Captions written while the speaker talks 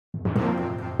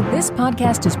This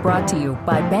podcast is brought to you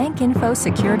by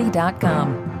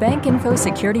BankInfoSecurity.com.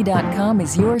 BankInfoSecurity.com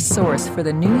is your source for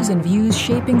the news and views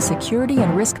shaping security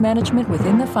and risk management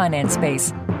within the finance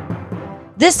space.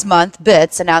 This month,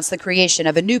 BITS announced the creation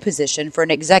of a new position for an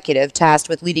executive tasked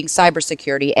with leading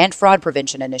cybersecurity and fraud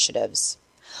prevention initiatives.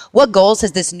 What goals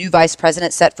has this new vice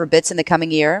president set for BITS in the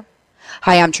coming year?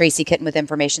 Hi, I'm Tracy Kitten with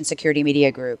Information Security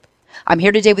Media Group. I'm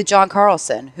here today with John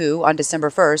Carlson, who, on December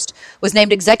 1st, was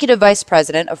named Executive Vice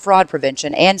President of Fraud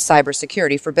Prevention and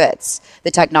Cybersecurity for BITS, the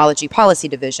Technology Policy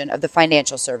Division of the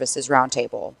Financial Services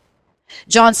Roundtable.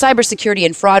 John, cybersecurity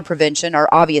and fraud prevention are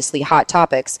obviously hot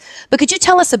topics, but could you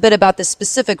tell us a bit about the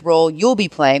specific role you'll be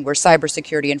playing where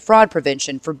cybersecurity and fraud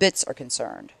prevention for BITS are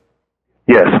concerned?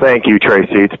 Yes, thank you,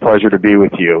 Tracy. It's a pleasure to be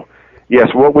with you. Yes,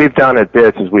 what we've done at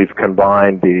BITS is we've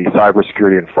combined the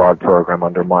cybersecurity and fraud program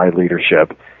under my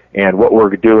leadership. And what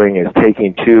we're doing is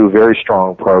taking two very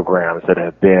strong programs that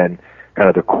have been kind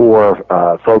of the core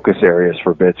focus areas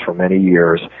for BITS for many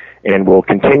years, and we'll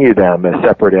continue them as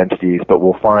separate entities, but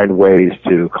we'll find ways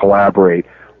to collaborate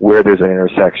where there's an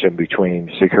intersection between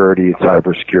security,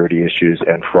 cybersecurity issues,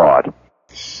 and fraud.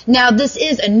 Now, this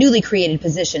is a newly created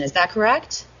position, is that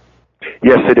correct?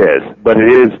 Yes, it is, but it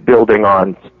is building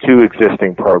on two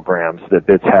existing programs that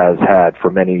BITS has had for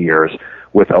many years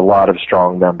with a lot of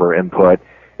strong member input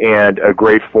and a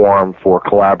great forum for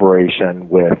collaboration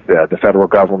with the federal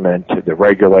government, the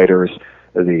regulators,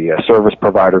 the service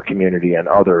provider community, and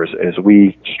others as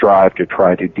we strive to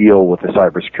try to deal with the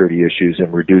cybersecurity issues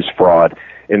and reduce fraud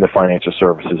in the financial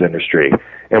services industry.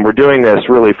 And we're doing this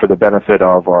really for the benefit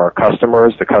of our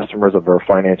customers, the customers of our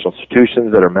financial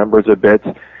institutions that are members of BITS,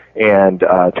 and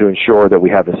to ensure that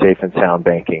we have a safe and sound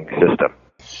banking system.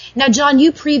 Now, John,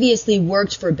 you previously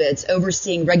worked for BITS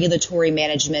overseeing regulatory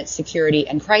management, security,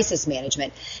 and crisis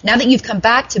management. Now that you've come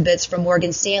back to BITS from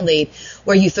Morgan Stanley,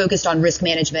 where you focused on risk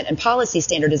management and policy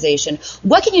standardization,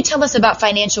 what can you tell us about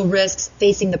financial risks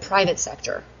facing the private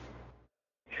sector?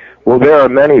 Well, there are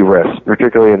many risks,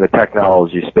 particularly in the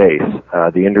technology space.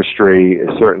 The industry is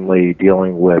certainly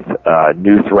dealing with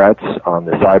new threats on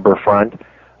the cyber front,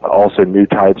 also new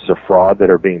types of fraud that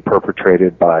are being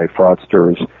perpetrated by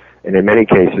fraudsters, and in many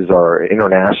cases are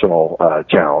international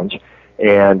challenge.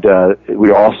 And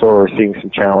we also are seeing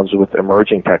some challenges with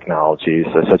emerging technologies,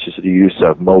 such as the use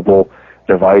of mobile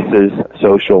devices,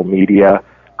 social media,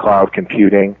 cloud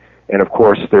computing, and of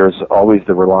course there's always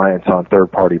the reliance on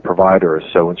third-party providers,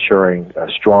 so ensuring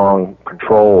strong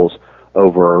controls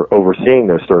over overseeing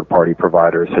those third-party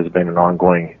providers has been an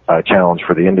ongoing challenge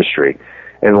for the industry.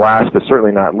 And last but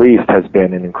certainly not least has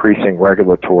been an increasing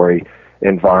regulatory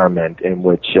environment in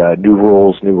which new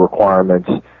rules, new requirements,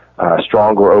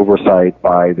 stronger oversight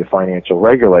by the financial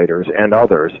regulators and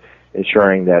others,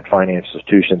 ensuring that financial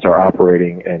institutions are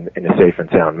operating in a safe and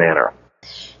sound manner.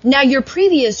 Now, your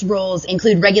previous roles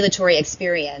include regulatory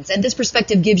experience, and this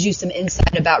perspective gives you some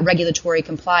insight about regulatory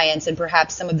compliance and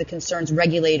perhaps some of the concerns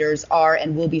regulators are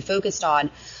and will be focused on.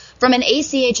 From an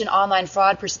ACH and online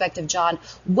fraud perspective, John,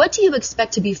 what do you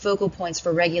expect to be focal points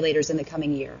for regulators in the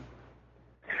coming year?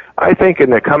 I think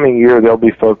in the coming year they'll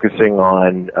be focusing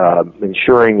on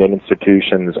ensuring that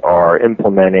institutions are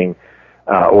implementing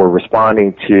or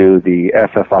responding to the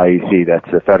FFIEC,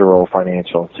 that's the Federal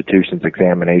Financial Institutions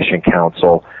Examination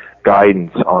Council,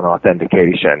 guidance on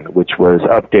authentication, which was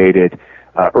updated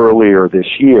earlier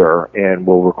this year and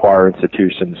will require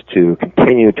institutions to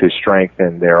continue to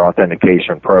strengthen their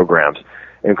authentication programs,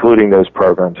 including those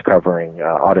programs covering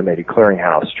automated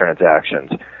clearinghouse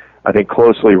transactions. I think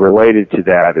closely related to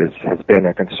that has been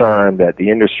a concern that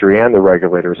the industry and the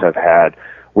regulators have had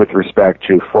with respect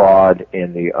to fraud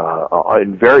in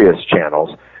various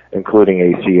channels, including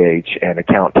ACH and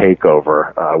account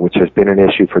takeover, which has been an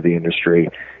issue for the industry,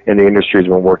 and the industry has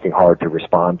been working hard to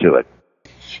respond to it.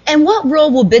 And what role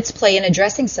will BITS play in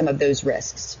addressing some of those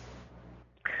risks?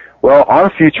 Well, our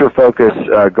future focus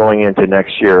going into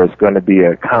next year is going to be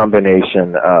a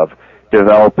combination of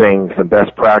developing some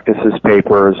best practices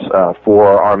papers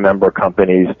for our member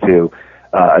companies to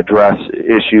address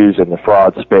issues in the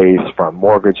fraud space, from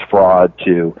mortgage fraud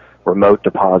to remote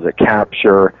deposit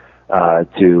capture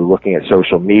to looking at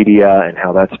social media and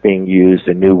how that's being used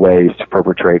in new ways to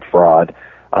perpetrate fraud.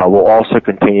 We'll also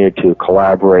continue to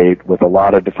collaborate with a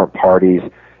lot of different parties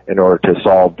in order to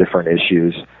solve different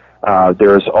issues.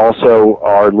 There's also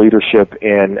our leadership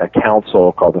in a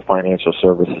council called the Financial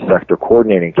Services Sector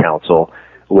Coordinating Council,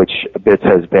 which BITS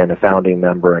has been a founding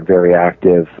member and very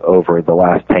active over the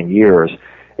last 10 years.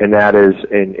 And that is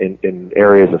in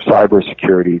areas of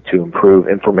cybersecurity to improve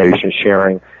information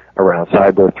sharing around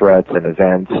cyber threats and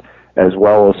events, as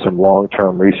well as some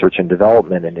long-term research and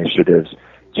development initiatives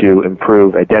to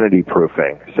improve identity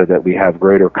proofing so that we have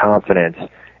greater confidence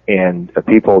in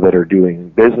people that are doing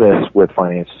business with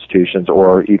financial institutions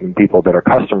or even people that are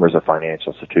customers of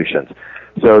financial institutions.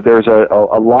 So there's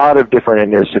a lot of different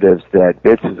initiatives that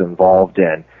BITS is involved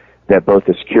in that both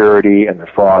the security and the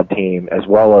fraud team, as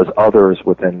well as others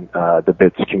within the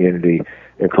BITS community,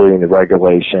 including the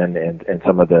regulation and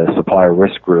some of the supplier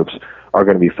risk groups, are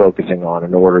going to be focusing on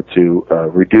in order to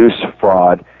reduce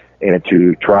fraud and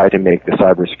to try to make the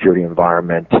cybersecurity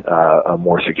environment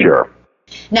more secure.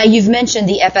 Now, you've mentioned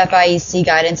the FFIEC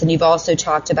guidance, and you've also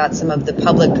talked about some of the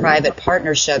public-private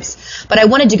partnerships. But I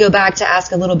wanted to go back to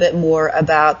ask a little bit more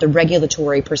about the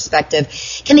regulatory perspective.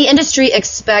 Can the industry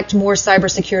expect more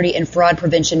cybersecurity and fraud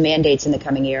prevention mandates in the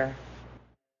coming year?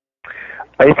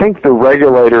 I think the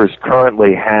regulators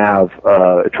currently have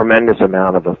a tremendous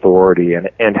amount of authority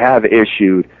and have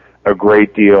issued a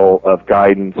great deal of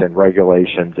guidance and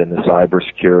regulations in the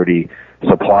cybersecurity,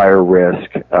 supplier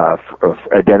risk,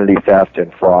 identity theft,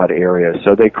 and fraud areas.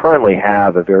 So they currently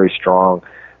have a very strong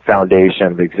foundation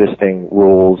of existing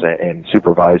rules and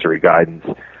supervisory guidance.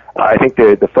 I think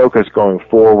the focus going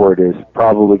forward is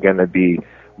probably going to be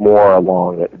more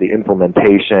along the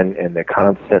implementation and the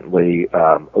constantly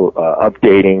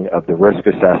updating of the risk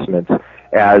assessments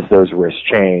as those risks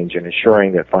change, and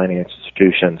ensuring that financial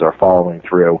institutions are following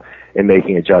through and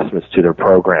making adjustments to their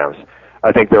programs.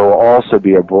 I think there will also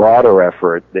be a broader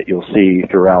effort that you'll see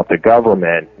throughout the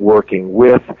government working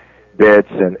with BITS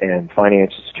and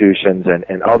financial institutions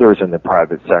and others in the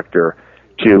private sector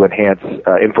to enhance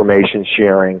information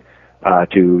sharing,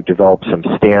 to develop some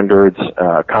standards,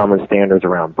 common standards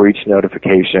around breach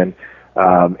notification,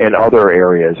 and other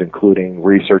areas, including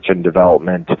research and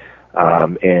development,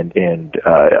 and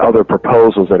other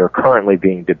proposals that are currently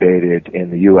being debated in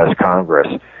the U.S. Congress.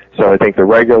 So I think the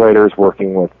regulators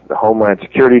working with the Homeland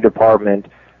Security Department,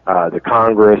 the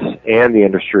Congress, and the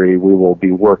industry, we will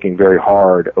be working very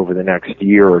hard over the next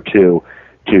year or two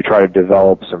to try to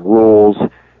develop some rules,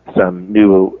 some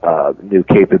new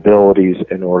capabilities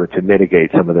in order to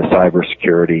mitigate some of the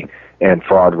cybersecurity and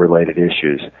fraud-related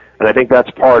issues. And I think that's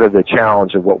part of the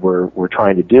challenge of what we're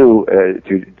trying to do.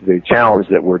 The challenge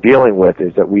that we're dealing with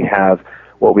is that we have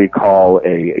what we call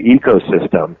a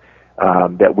ecosystem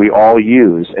that we all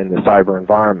use in the cyber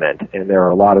environment, and there are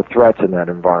a lot of threats in that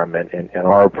environment, and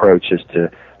our approach is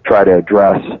to try to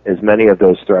address as many of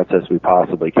those threats as we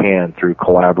possibly can through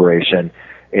collaboration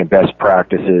and best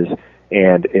practices,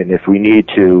 and if we need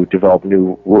to develop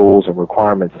new rules and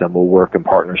requirements, then we'll work in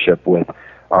partnership with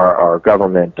our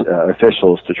government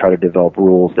officials to try to develop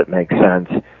rules that make sense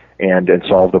and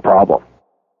solve the problem.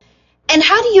 And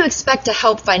how do you expect to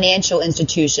help financial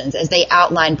institutions as they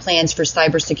outline plans for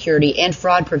cybersecurity and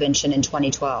fraud prevention in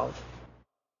 2012?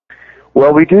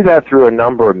 Well, we do that through a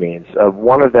number of means.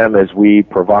 One of them is we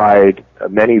provide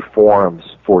many forums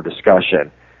for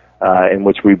discussion in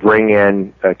which we bring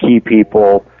in key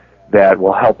people that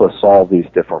will help us solve these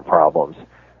different problems.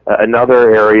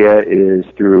 Another area is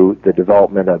through the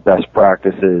development of best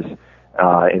practices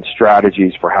and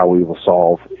strategies for how we will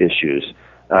solve issues.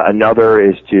 Another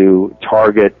is to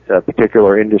target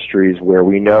particular industries where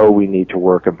we know we need to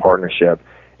work in partnership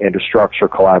and to structure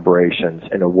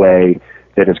collaborations in a way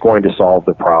that is going to solve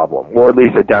the problem, or at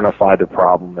least identify the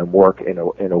problem and work in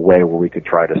a way where we could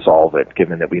try to solve it,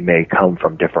 given that we may come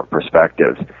from different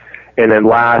perspectives. And then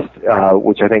last,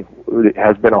 which I think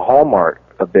has been a hallmark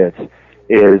of BITS,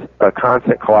 is a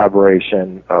constant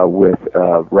collaboration with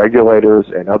regulators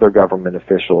and other government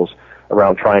officials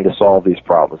around trying to solve these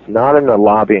problems, not in a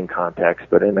lobbying context,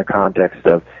 but in the context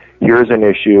of here's an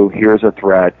issue, here's a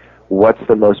threat, what's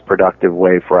the most productive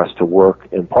way for us to work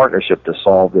in partnership to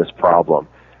solve this problem.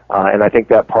 And I think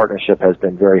that partnership has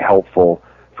been very helpful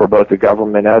for both the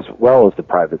government as well as the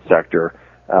private sector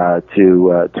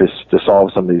to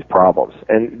solve some of these problems.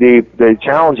 And the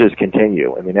challenges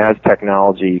continue. I mean, as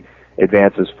technology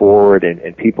advances forward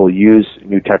and people use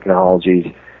new technologies,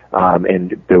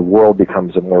 and the world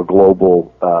becomes a more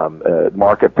global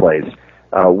marketplace,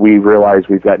 we realize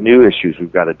we've got new issues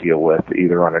we've got to deal with,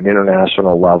 either on an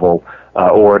international level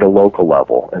or at a local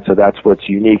level. And so that's what's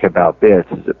unique about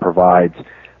BITS, is it provides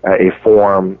a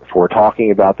forum for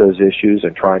talking about those issues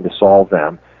and trying to solve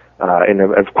them. And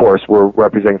of course, we're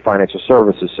representing financial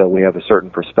services, so we have a certain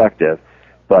perspective,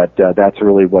 but that's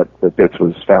really what the BITS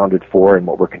was founded for and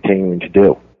what we're continuing to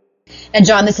do. And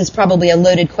John, this is probably a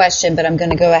loaded question, but I'm going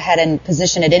to go ahead and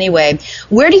position it anyway.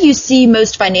 Where do you see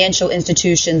most financial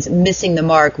institutions missing the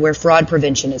mark where fraud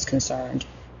prevention is concerned?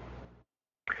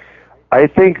 I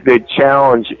think the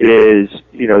challenge is,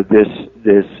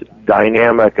 this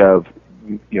dynamic of,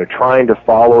 trying to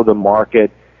follow the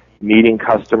market meeting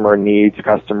customer needs,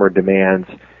 customer demands,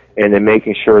 and then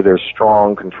making sure there's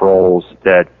strong controls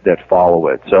that follow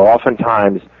it. So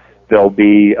oftentimes there'll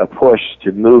be a push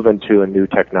to move into a new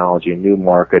technology, a new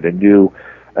market, a new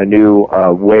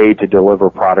way to deliver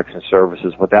products and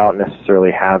services without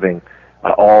necessarily having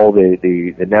all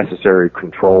the necessary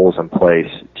controls in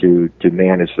place to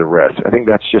manage the risk. I think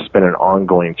that's just been an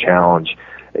ongoing challenge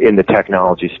in the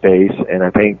technology space, and I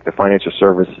think the financial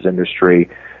services industry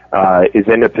is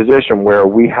in a position where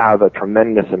we have a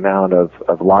tremendous amount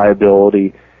of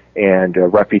liability and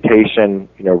reputation,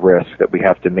 risk that we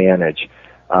have to manage.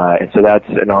 And so that's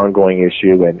an ongoing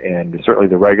issue, and certainly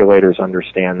the regulators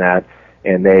understand that,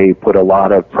 and they put a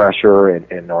lot of pressure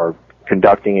and are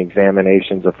conducting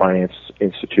examinations of finance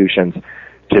institutions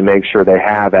to make sure they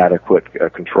have adequate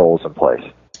controls in place.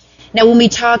 Now, when we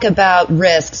talk about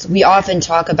risks, we often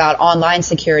talk about online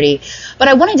security, but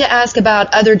I wanted to ask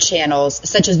about other channels,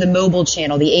 such as the mobile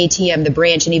channel, the ATM, the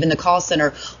branch, and even the call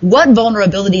center. What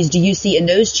vulnerabilities do you see in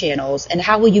those channels, and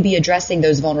how will you be addressing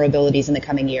those vulnerabilities in the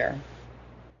coming year?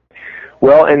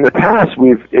 Well, in the past,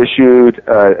 we've issued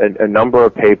a number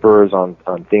of papers on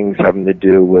things having to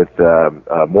do with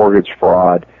mortgage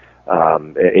fraud,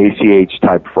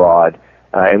 ACH-type fraud,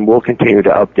 and we'll continue to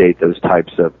update those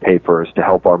types of papers to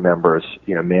help our members,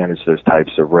 manage those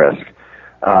types of risk.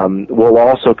 We'll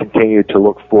also continue to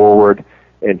look forward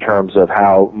in terms of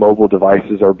how mobile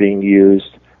devices are being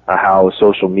used, how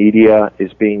social media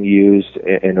is being used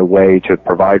in a way to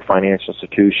provide financial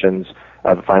institutions,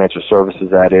 financial services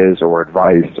that is, or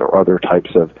advice or other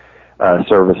types of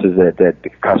services that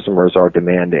customers are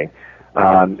demanding.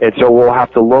 And so we'll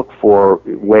have to look for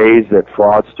ways that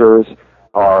fraudsters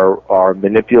are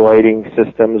manipulating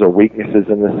systems or weaknesses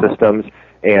in the systems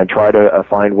and try to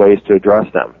find ways to address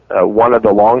them. One of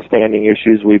the long-standing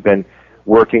issues we've been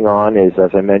working on is,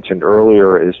 as I mentioned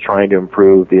earlier, is trying to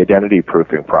improve the identity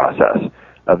proofing process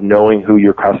of knowing who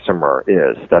your customer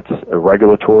is. That's a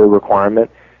regulatory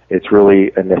requirement. It's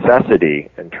really a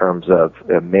necessity in terms of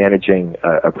managing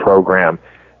a program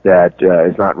that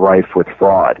is not rife with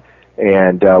fraud.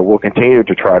 And we'll continue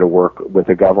to try to work with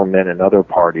the government and other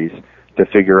parties to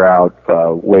figure out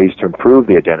ways to improve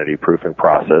the identity proofing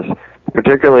process,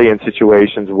 particularly in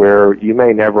situations where you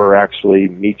may never actually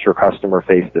meet your customer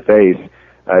face-to-face.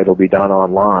 It'll be done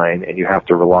online, and you have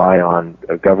to rely on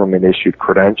government-issued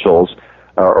credentials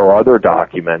or other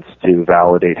documents to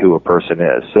validate who a person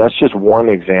is. So that's just one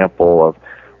example of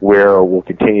where we'll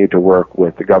continue to work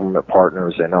with the government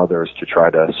partners and others to try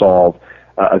to solve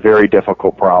a very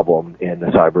difficult problem in the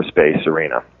cyberspace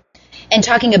arena. And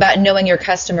talking about knowing your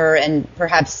customer and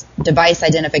perhaps device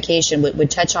identification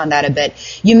would touch on that a bit.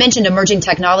 You mentioned emerging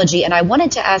technology, and I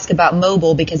wanted to ask about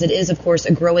mobile because it is, of course,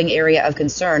 a growing area of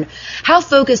concern. How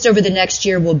focused over the next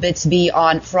year will BITS be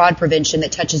on fraud prevention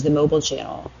that touches the mobile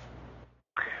channel?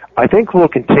 I think we'll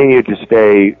continue to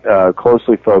stay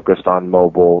closely focused on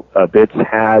mobile. BITS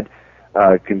had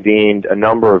convened a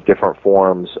number of different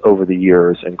forums over the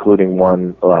years, including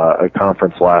a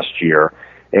conference last year.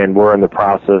 And we're in the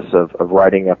process of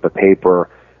writing up a paper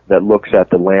that looks at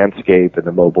the landscape in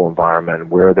the mobile environment,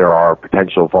 where there are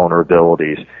potential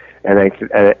vulnerabilities. And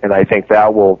I think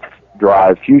that will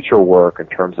drive future work in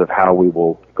terms of how we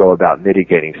will go about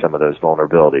mitigating some of those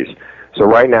vulnerabilities. So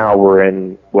right now we're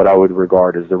in what I would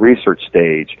regard as the research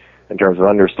stage in terms of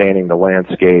understanding the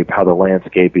landscape, how the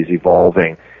landscape is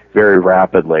evolving very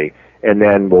rapidly, and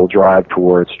then we'll drive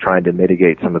towards trying to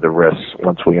mitigate some of the risks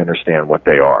once we understand what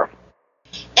they are.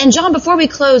 And John, before we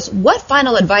close, what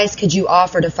final advice could you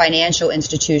offer to financial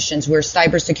institutions where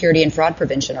cybersecurity and fraud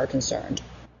prevention are concerned?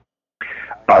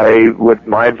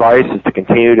 My advice is to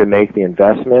continue to make the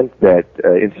investment that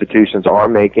institutions are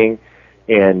making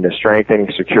in strengthening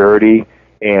security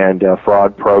and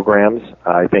fraud programs.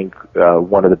 I think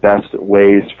one of the best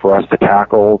ways for us to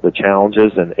tackle the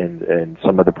challenges and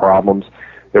some of the problems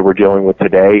that we're dealing with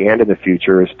today and in the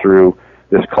future is through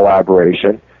this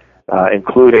collaboration,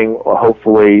 including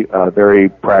hopefully very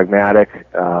pragmatic,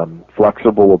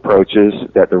 flexible approaches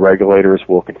that the regulators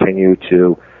will continue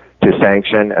to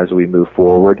sanction as we move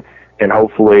forward, and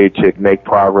hopefully to make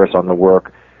progress on the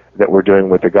work that we're doing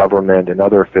with the government and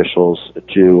other officials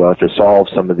to solve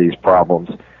some of these problems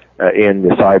in the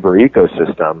cyber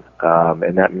ecosystem,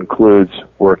 and that includes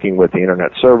working with the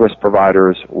internet service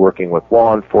providers, working with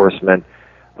law enforcement,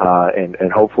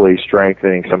 and hopefully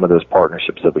strengthening some of those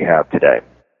partnerships that we have today.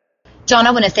 John,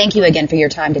 I want to thank you again for your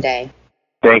time today.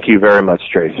 Thank you very much,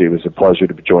 Tracy. It was a pleasure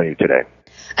to join you today.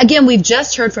 Again, we've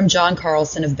just heard from John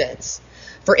Carlson of BITS.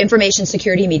 For Information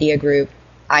Security Media Group,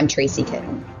 I'm Tracy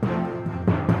Kitten.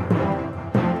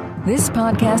 This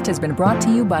podcast has been brought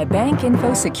to you by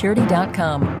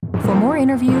BankInfoSecurity.com. For more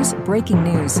interviews, breaking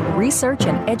news, research,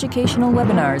 and educational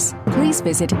webinars, please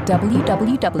visit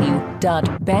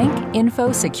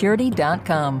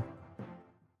www.bankinfosecurity.com.